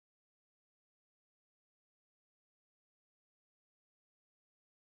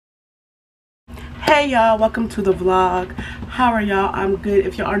Hey y'all, welcome to the vlog. How are y'all? I'm good.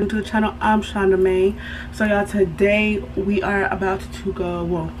 If y'all are new to the channel, I'm Shonda May. So y'all, today we are about to go,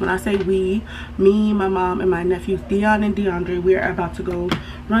 well, when I say we, me, my mom, and my nephews Dion and DeAndre, we are about to go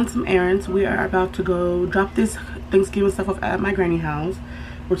run some errands. We are about to go drop this Thanksgiving stuff off at my granny house.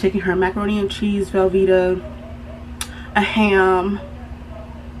 We're taking her macaroni and cheese, Velveeta, a ham,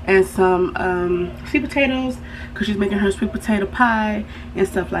 and some sweet potatoes because she's making her sweet potato pie and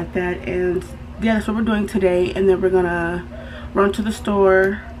stuff like that. And yeah, that's what we're doing today. And then we're gonna run to the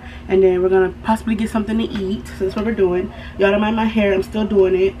store and then we're gonna possibly get something to eat. So that's what we're doing. Y'all don't mind my hair, I'm still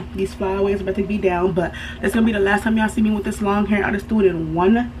doing it. These flyaways are about to be down, but that's gonna be the last time y'all see me with this long hair. I just do it in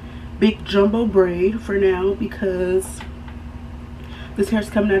one big jumbo braid for now because this hair's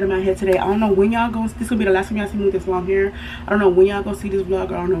coming out of my head today. I don't know when y'all gonna, this will be the last time y'all see me with this long hair. I don't know when y'all gonna see this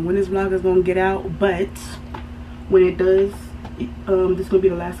vlog. I don't know when this vlog is gonna get out, but when it does, this will be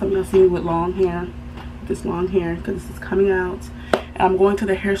the last time y'all see me with long hair, this long hair, because this is coming out. And I'm going to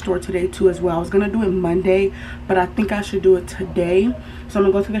the hair store today too as well. I was gonna do it Monday, but I think I should do it today. So I'm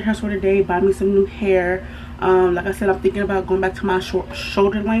gonna go to the hair store today, buy me some new hair. Like I said, I'm thinking about going back to my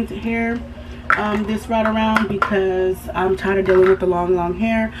shoulder length hair this route around because I'm tired of dealing with the long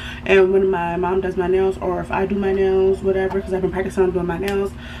hair. And when my mom does my nails, or if I do my nails, whatever, because I've been practicing on doing my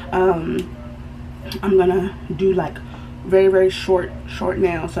nails, I'm gonna do like very short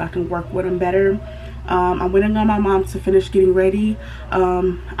nails so I can work with them better. I'm waiting on my mom to finish getting ready.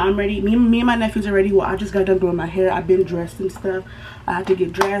 I'm ready. Me and my nephews are ready. Well, I just got done doing my hair. I've been dressed and stuff. I had to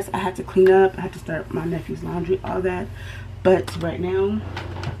get dressed, I had to clean up, I had to start my nephew's laundry, all that. But right now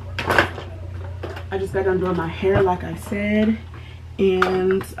I just got done doing my hair, like I said,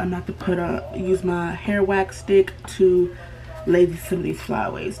 and I'm about to use my hair wax stick to lay some of these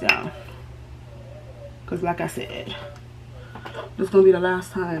flyaways down. Because like I said, this is going to be the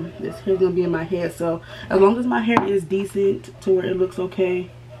last time this hair's going to be in my head. So as long as my hair is decent to where it looks okay,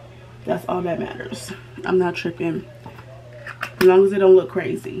 that's all that matters. I'm not tripping. As long as it don't look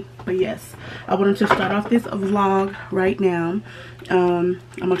crazy. But yes, I wanted to start off this vlog right now. I'm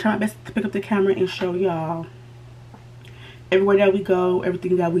gonna try my best to pick up the camera and show y'all everywhere that we go,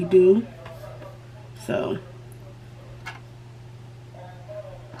 everything that we do. So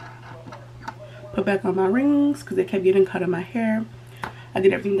put back on my rings because they kept getting cut in my hair. I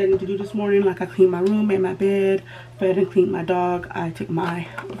did everything that I need to do this morning. Like I cleaned my room, made my bed, fed and cleaned my dog. I took my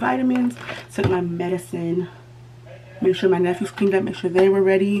vitamins, took my medicine, make sure my nephews cleaned up, make sure they were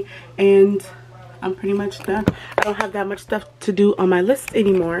ready, and I'm pretty much done. I don't have that much stuff to do on my list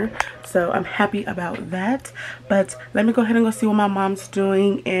anymore, so I'm happy about that. But let me go ahead and go see what my mom's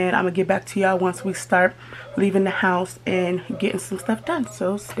doing, and I'm gonna get back to y'all once we start leaving the house and getting some stuff done.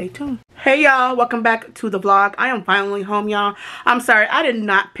 So stay tuned. Hey y'all, welcome back to the vlog. I am finally home, y'all. I'm sorry, I did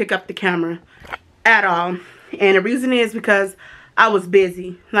not pick up the camera at all, and the reason is because I was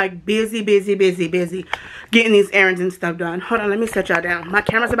busy, like busy getting these errands and stuff done. Hold on, let me set y'all down. My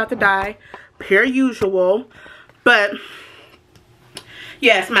camera's about to die, per usual. But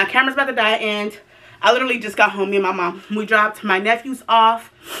yes, my camera's about to die, and I literally just got home. Me and my mom, we dropped my nephews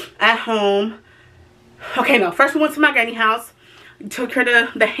off at home. Okay, no, first we went to my granny house, took her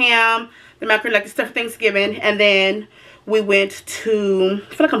to the ham, the macaroni, like the stuff for Thanksgiving, and then we went to,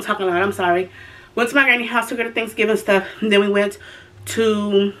 I feel like I'm talking a lot, I'm sorry. Went to my granny house, took her to Thanksgiving stuff, and then we went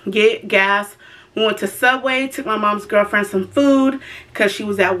to get gas. We went to Subway, took my mom's girlfriend some food because she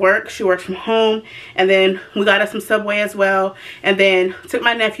was at work. She works from home. And then we got us some Subway as well. And then took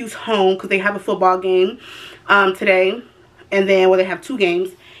my nephews home because they have a football game today. And then, well, they have 2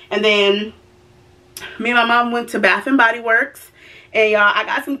 games. And then me and my mom went to Bath and Bodyworks. And y'all, I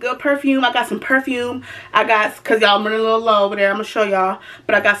got some good perfume. I got some perfume. I got, because y'all, I'm running a little low over there. I'm going to show y'all.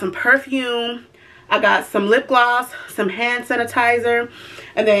 But I got some perfume. I got some lip gloss, some hand sanitizer,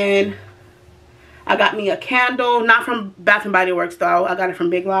 and then I got me a candle, not from Bath and Body Works though. I got it from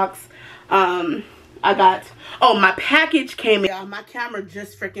Big Lots. I got, oh, my package came in. My camera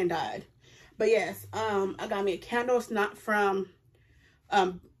just freaking died. But yes, I got me a candle. It's not from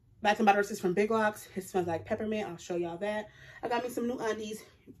Bath and Body Works. It's from Big Lots. It smells like peppermint. I'll show y'all that. I got me some new undies.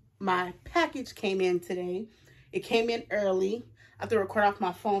 My package came in today. It came in early. I have to record off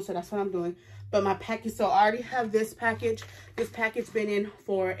my phone, so that's what I'm doing. But my package, so I already have this package. This package been in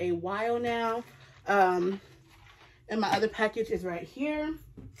for a while now. And my other package is right here.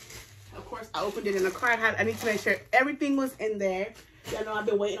 Of course, I opened it in the car. I need to make sure everything was in there. Y'all know I've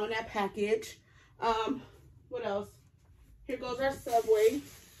been waiting on that package. What else? Here goes our Subway.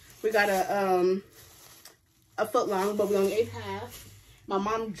 We got a foot long, but we only ate half. My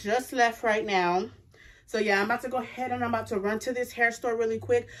mom just left right now. So yeah, I'm about to go ahead and I'm about to run to this hair store really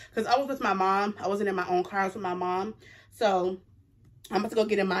quick because I was with my mom. I wasn't in my own car. I was with my mom. So I'm about to go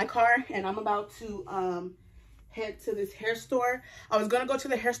get in my car and I'm about to head to this hair store. I was going to go to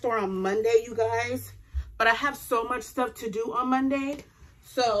the hair store on Monday, you guys, but I have so much stuff to do on Monday.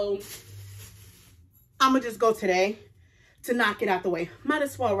 So I'm going to just go today to knock it out the way. Might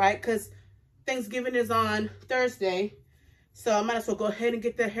as well, right? Because Thanksgiving is on Thursday. So I might as well go ahead and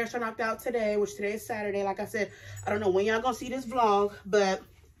get the hair store knocked out today, which today is Saturday. Like I said, I don't know when y'all gonna see this vlog, but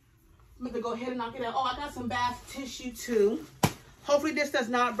I'm gonna go ahead and knock it out. Oh, I got some bath tissue too. Hopefully this does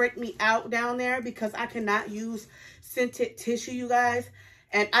not break me out down there because I cannot use scented tissue, you guys.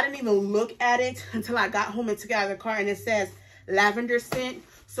 And I didn't even look at it until I got home and took it out of the car, and it says lavender scent.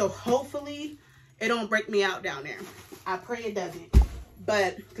 So hopefully it don't break me out down there. I pray it doesn't.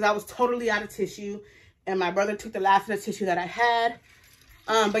 But because I was totally out of tissue. And my brother took the last of the tissue that I had.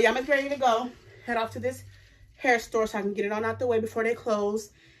 But yeah, I'm ready to go. Head off to this hair store so I can get it on out the way before they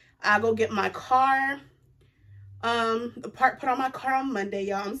close. I'll go get my car. The part put on my car on Monday,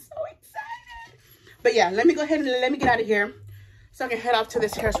 y'all. I'm so excited. But yeah, let me go ahead and let me get out of here so I can head off to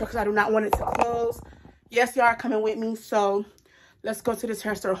this hair store because I do not want it to close. Yes, y'all are coming with me. So let's go to this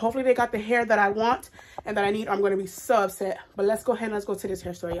hair store. Hopefully they got the hair that I want and that I need, or I'm going to be so upset. But let's go ahead and let's go to this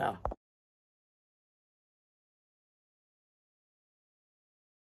hair store, y'all.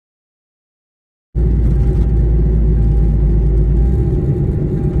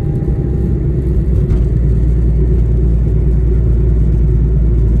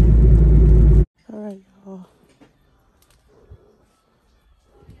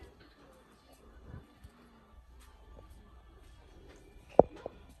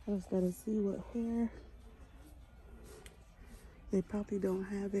 I just gotta see what hair. They probably don't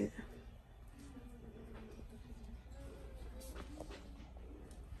have it.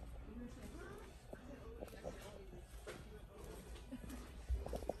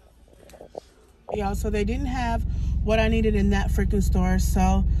 Y'all, so they didn't have what I needed in that freaking store.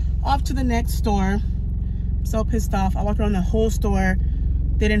 So off to the next store. I'm so pissed off. I walked around the whole store.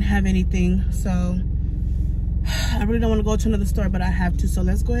 They didn't have anything. So I really don't want to go to another store, but I have to. So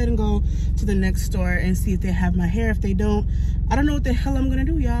let's go ahead and go to the next store and see if they have my hair. If they don't, I don't know what the hell I'm gonna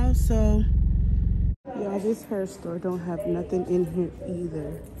do, y'all. So y'all, this hair store don't have nothing in here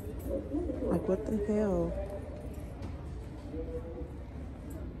either. Like, what the hell?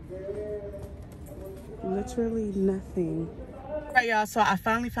 Literally nothing. All right, y'all, so I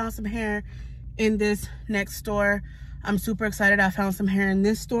finally found some hair in this next store. I'm super excited I found some hair in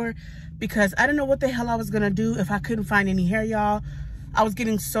this store because I didn't know what the hell I was gonna do if I couldn't find any hair, y'all. I was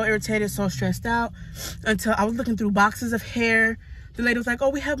getting so irritated, so stressed out until I was looking through boxes of hair. The lady was like, oh,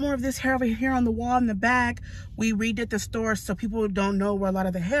 we have more of this hair over here on the wall in the back. We redid the store so people don't know where a lot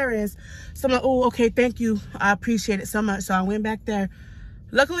of the hair is. So I'm like, oh, okay, thank you. I appreciate it so much. So I went back there.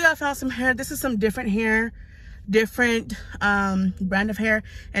 Luckily, I found some hair. This is some different hair, different brand of hair,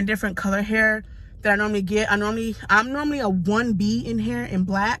 and different color hair that I normally get. I'm normally a 1B in hair in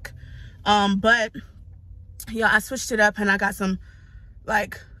black. But yeah, I switched it up and I got some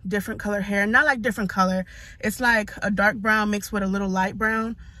like different color hair. Not like different color. It's like a dark brown mixed with a little light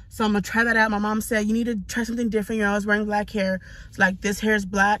brown. So I'm gonna try that out. My mom said, you need to try something different. You're always wearing black hair. It's like this hair is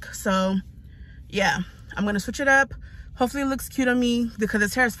black. So yeah, I'm gonna switch it up. Hopefully it looks cute on me because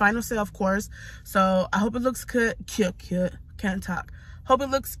this hair is final sale, of course. So I hope it looks cute. Can't talk. Hope it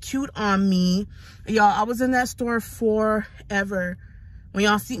looks cute on me. Y'all, I was in that store forever. When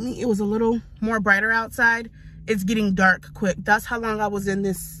y'all see me, it was a little more brighter outside. It's getting dark quick. That's how long I was in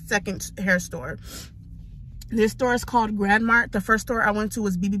this second hair store. This store is called Grand Mart. The first store I went to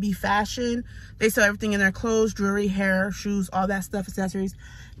was BBB Fashion. They sell everything in their clothes, jewelry, hair, shoes, all that stuff, accessories.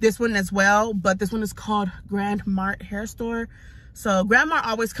 This one as well, but this one is called Grand Mart Hair Store. So Grand Mart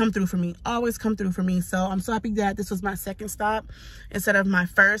always come through for me, always come through for me. So I'm so happy that this was my second stop instead of my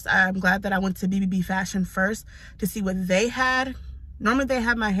first. I'm glad that I went to BBB Fashion first to see what they had. Normally they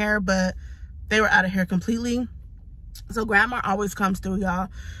have my hair, but they were out of hair completely. So Grand Mart always comes through, y'all.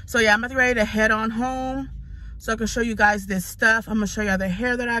 So yeah, I'm ready to head on home so I can show you guys this stuff. I'm gonna show y'all the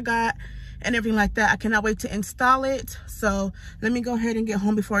hair that I got and everything like that. I cannot wait to install it. So let me go ahead and get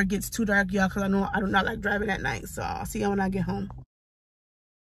home before it gets too dark, y'all, because I know I do not like driving at night. So I'll see y'all when I get home.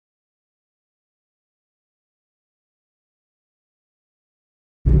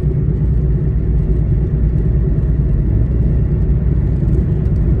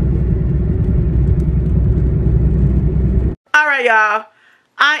 All right, y'all,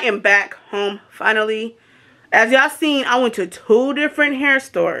 I am back home finally. As y'all seen, I went to two different hair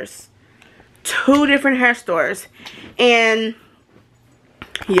stores. And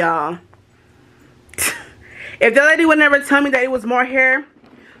y'all, If that lady would never tell me that it was more hair,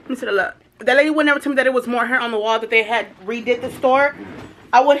 let me see the look. If that lady would never tell me that it was more hair on the wall that they had redid the store,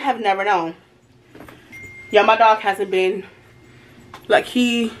 I would have never known. Yeah, my dog hasn't been, like,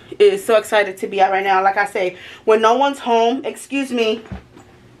 he is so excited to be out right now. Like I say, when no one's home, excuse me,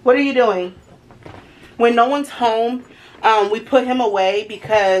 what are you doing? When no one's home, we put him away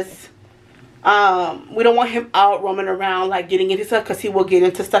because we don't want him out roaming around, like, getting into stuff, because he will get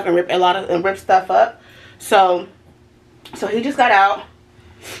into stuff and rip stuff up. So he just got out,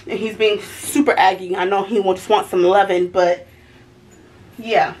 and he's being super aggy. I know he just wants some loving, but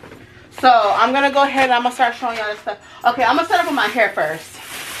yeah. So I'm gonna go ahead and I'm gonna start showing y'all this stuff. Okay, I'm gonna start off with my hair first.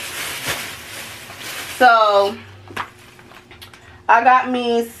 So I got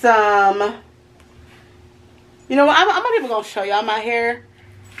me some, you know what, I'm not even gonna show y'all my hair.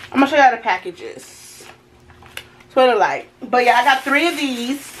 I'm gonna show y'all the packages. That's what it like. But yeah, I got 3 of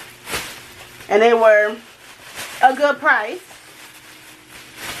these, and they were a good price.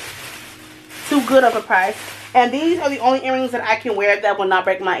 Too good of a price. And these are the only earrings that I can wear that will not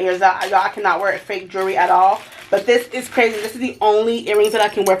break my ears out. Y'all, I cannot wear fake jewelry at all. But this is crazy. This is the only earrings that I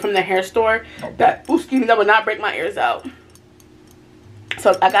can wear from the hair store that, ooh, excuse me, that will not break my ears out.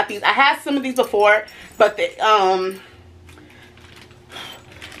 So I got these. I had some of these before, but they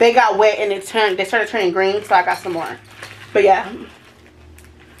got wet and they started turning green, so I got some more. But yeah.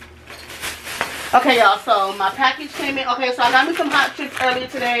 Okay, y'all, so my package came in. Okay, so I got me some hot chips earlier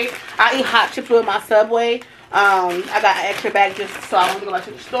today. I eat hot chips with my Subway. I got an extra bag just so I want to go back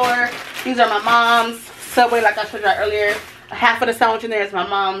to the store. These are my mom's Subway, like I showed you earlier. Half of the sandwich in there is my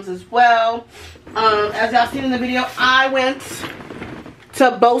mom's as well. As y'all seen in the video, I went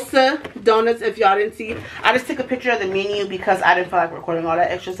to Bosa Donuts. If y'all didn't see, I just took a picture of the menu because I didn't feel like recording all that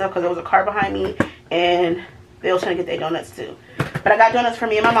extra stuff because there was a car behind me and they were trying to get their donuts too. But I got donuts for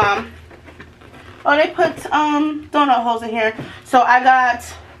me and my mom. Oh, they put donut holes in here. So I got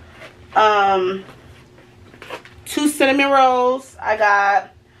 2 cinnamon rolls. I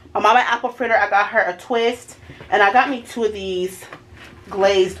got my mama apple fritter. I got her a twist. And I got me 2 of these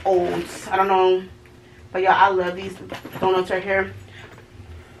glazed olds. I don't know. But yeah, I love these donuts right here.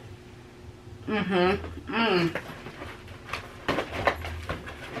 I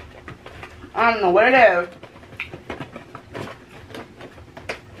don't know what it is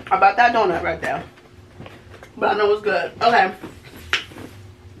about that donut right there, but I know it's good. Okay,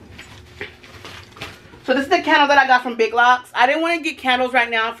 so this is the candle that I got from Big Lots. I didn't want to get candles right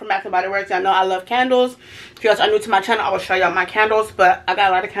now from Bath & Body Works. I know I love candles. If you guys are new to my channel, I will show y'all my candles, but I got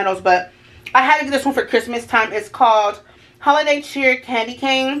a lot of candles. But I had to get this one for Christmas time. It's called Holiday Cheer Candy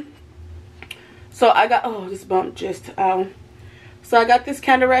Cane. So I got, oh, this bump just out. So I got this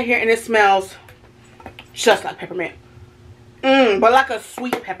candle right here, and it smells just like peppermint. But like a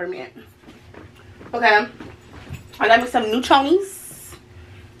sweet peppermint. Okay. I got me some new chonies.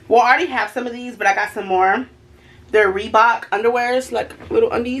 Well, I already have some of these, but I got some more. They're Reebok underwears, like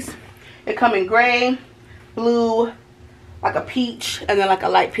little undies. They come in gray, blue, like a peach, and then like a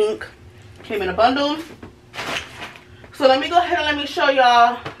light pink. Came in a bundle. So let me go ahead and let me show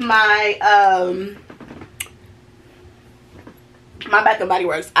y'all my my Bath & Body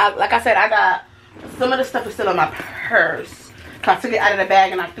Works. Like I said, I got some of the stuff is still in my purse. I took it out of the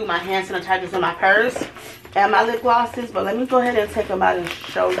bag and I threw my hand sanitizers in my purse and my lip glosses. But let me go ahead and take them out and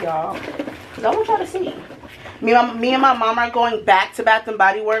show y'all, because I want y'all to see. Me and my mom are going back to Bath &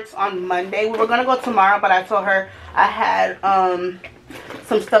 Body Works on Monday. We were going to go tomorrow, but I told her I had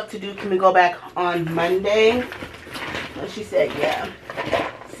some stuff to do. Can we go back on Monday? And she said yeah.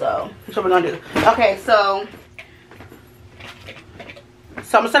 So that's what we're going to do. Okay, so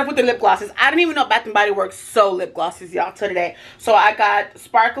I'm going to start with the lip glosses. I didn't even know Bath & Body Works sold lip glosses, y'all, till today. So I got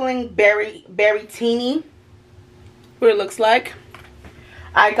Sparkling Berry Teeny. What it looks like.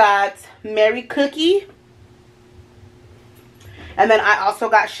 I got Merry Cookie. And then I also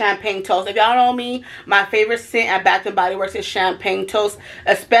got Champagne Toast. If y'all know me, my favorite scent at Bath & Body Works is Champagne Toast.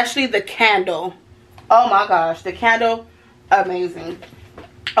 Especially the candle. Oh my gosh. The candle, amazing.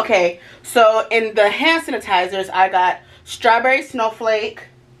 Okay, so in the hand sanitizers, I got Strawberry Snowflake.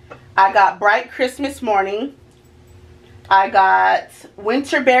 I got Bright Christmas Morning. I got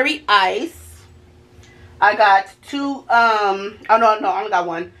Winterberry Ice. I got 2, oh no, I only got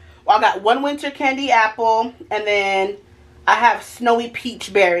 1. Well, I got 1 Winter Candy Apple, and then I have Snowy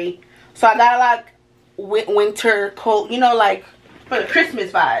Peach Berry. So I got like winter cold, you know, like for the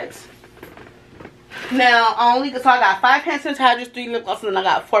Christmas vibes. Now, so I got 5 hand sanitizers, 3 lip glosses, and I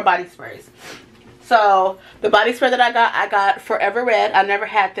got 4 body sprays. So the body spray that I got Forever Red. I never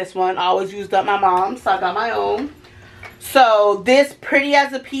had this one. I always used up my mom's, so I got my own. So this Pretty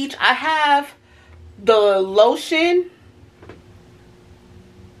as a Peach, I have the lotion.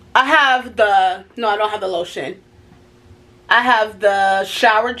 I have the, no, I don't have the lotion. I have the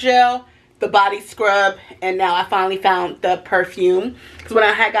shower gel, the body scrub, and now I finally found the perfume. Because when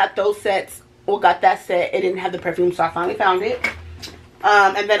I had got those sets, or got that set, it didn't have the perfume, so I finally found it.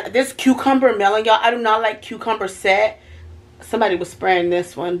 And then this cucumber melon, y'all. I do not like cucumber set. Somebody was spraying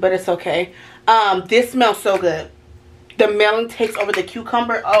this one, but it's okay. This smells so good. The melon takes over the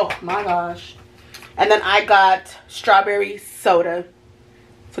cucumber. Oh my gosh. And then I got strawberry soda.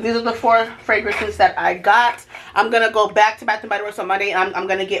 So these are the 4 fragrances that I got. I'm going to go back to Bath & Body Works on Monday. And I'm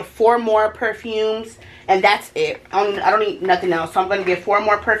going to get 4 more perfumes. And that's it. I don't need nothing else. So I'm going to get 4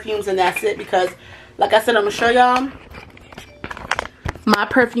 more perfumes and that's it. Because, like I said, I'm going to show y'all my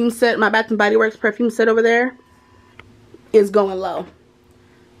perfume set. My Bath & Body Works perfume set over there is going low.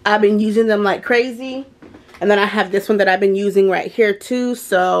 I've been using them like crazy. And then I have this one that I've been using right here too.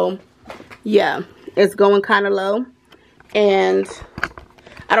 So, yeah. It's going kind of low. And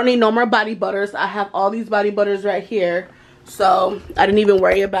I don't need no more body butters. I have all these body butters right here. So I didn't even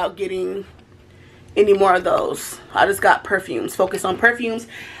worry about getting any more of those. I just got perfumes. Focus on perfumes.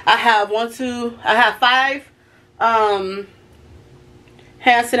 I have 5 hand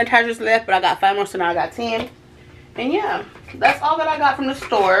sanitizers left, but I got 5 more, so now I got 10. And yeah, that's all that I got from the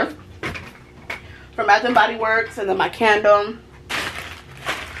store. From Bath & Body Works, and then my candle.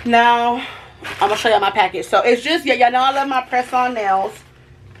 Now, I'm going to show y'all my package. So it's just, yeah, y'all know I love my press-on nails.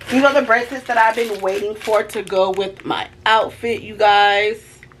 These are the bracelets that I've been waiting for to go with my outfit, you guys.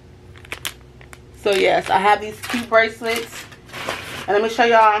 So yes, I have these cute bracelets. And let me show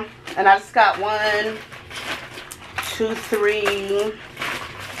y'all. And I just got 1, 2, 3,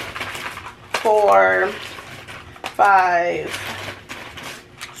 4, 5,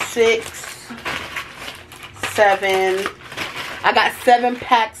 6, 7. I got 7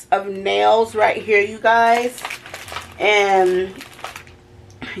 packs of nails right here, you guys. And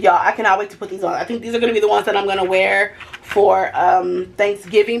y'all, I cannot wait to put these on. I think these are going to be the ones that I'm going to wear for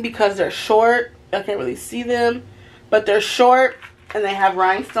Thanksgiving because they're short. I can't really see them, but they're short and they have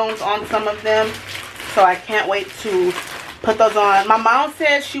rhinestones on some of them. So I can't wait to put those on. My mom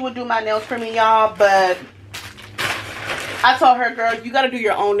said she would do my nails for me, y'all, but I told her, girl, you got to do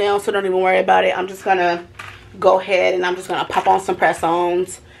your own nails, so don't even worry about it. I'm just going to go ahead and I'm just going to pop on some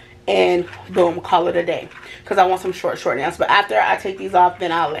press-ons and boom, call it a day. Because I want some short nails. But after I take these off,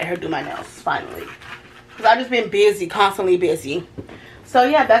 then I'll let her do my nails finally. Because I've just been busy, constantly busy. So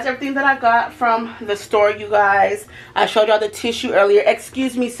yeah, that's everything that I got from the store, you guys. I showed y'all the tissue earlier.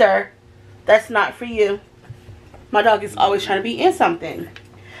 Excuse me, sir. That's not for you. My dog is always trying to be in something.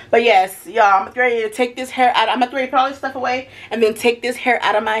 But yes, y'all, I'm ready to take this hair out. I'm ready to put all this stuff away and then take this hair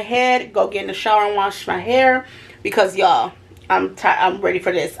out of my head. Go get in the shower and wash my hair. Because y'all, I'm ready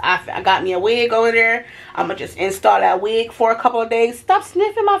for this. I got me a wig over there. I'm going to just install that wig for a couple of days. Stop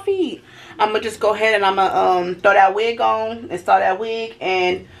sniffing my feet. I'm going to just go ahead and I'm going to throw that wig on, install that wig,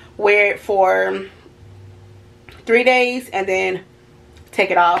 and wear it for 3 days, and then take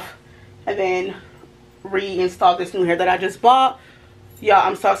it off, and then reinstall this new hair that I just bought. Y'all,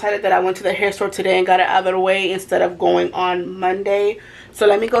 I'm so excited that I went to the hair store today and got it out of the way instead of going on Monday. So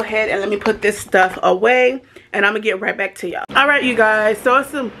let me go ahead and let me put this stuff away, and I'm gonna get right back to y'all. All right, you guys, so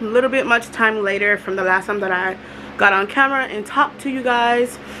it's a little bit much time later from the last time that I got on camera and talked to you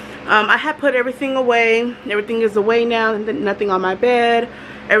guys. I had put everything away. Everything is away now. Nothing on my bed.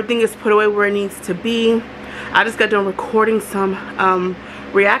 Everything is put away where it needs to be. I just got done recording some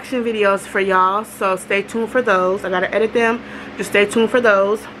reaction videos for y'all, so stay tuned for those. I gotta edit them. Just stay tuned for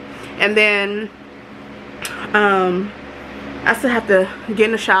those. And then I still have to get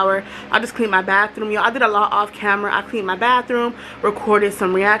in the shower. I just cleaned my bathroom, y'all. I did a lot off camera. I cleaned my bathroom, recorded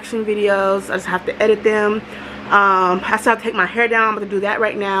some reaction videos. I just have to edit them. I still have to take my hair down. I'm going to do that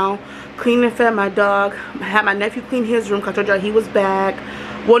right now. Clean and fed my dog. I had my nephew clean his room because I told y'all he was back.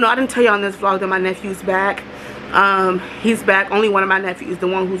 Well, no, I didn't tell y'all on this vlog that my nephew's back. He's back. Only one of my nephews, the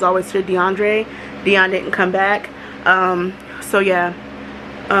one who's always here, DeAndre. Deon didn't come back. So yeah,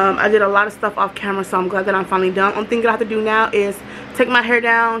 I did a lot of stuff off camera, so I'm glad that I'm finally done. Only thing that I have to do now is take my hair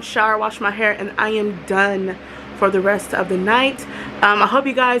down, shower, wash my hair, and I am done for the rest of the night. I hope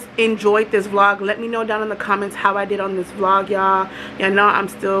you guys enjoyed this vlog. Let me know down in the comments how I did on this vlog, y'all. Y'all know I'll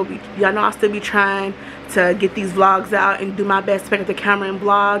still be trying to get these vlogs out and do my best to pick up the camera and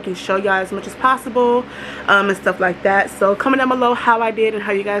vlog and show y'all as much as possible, and stuff like that. So comment down below how I did and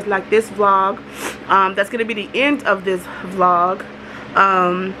how you guys like this vlog. That's gonna be the end of this vlog,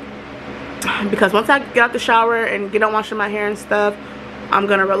 because once I get out the shower and get on washing my hair and stuff, I'm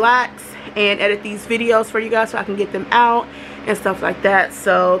gonna relax and edit these videos for you guys so I can get them out and stuff like that.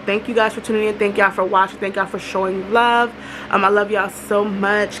 So thank you guys for tuning in. Thank y'all for watching. Thank y'all for showing love. I love y'all so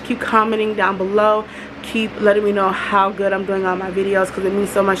much. Keep commenting down below. Keep letting me know how good I'm doing on my videos, because it means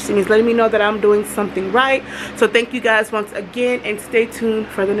so much to me. It's letting me know that I'm doing something right. So thank you guys once again, and stay tuned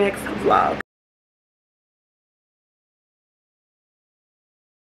for the next vlog.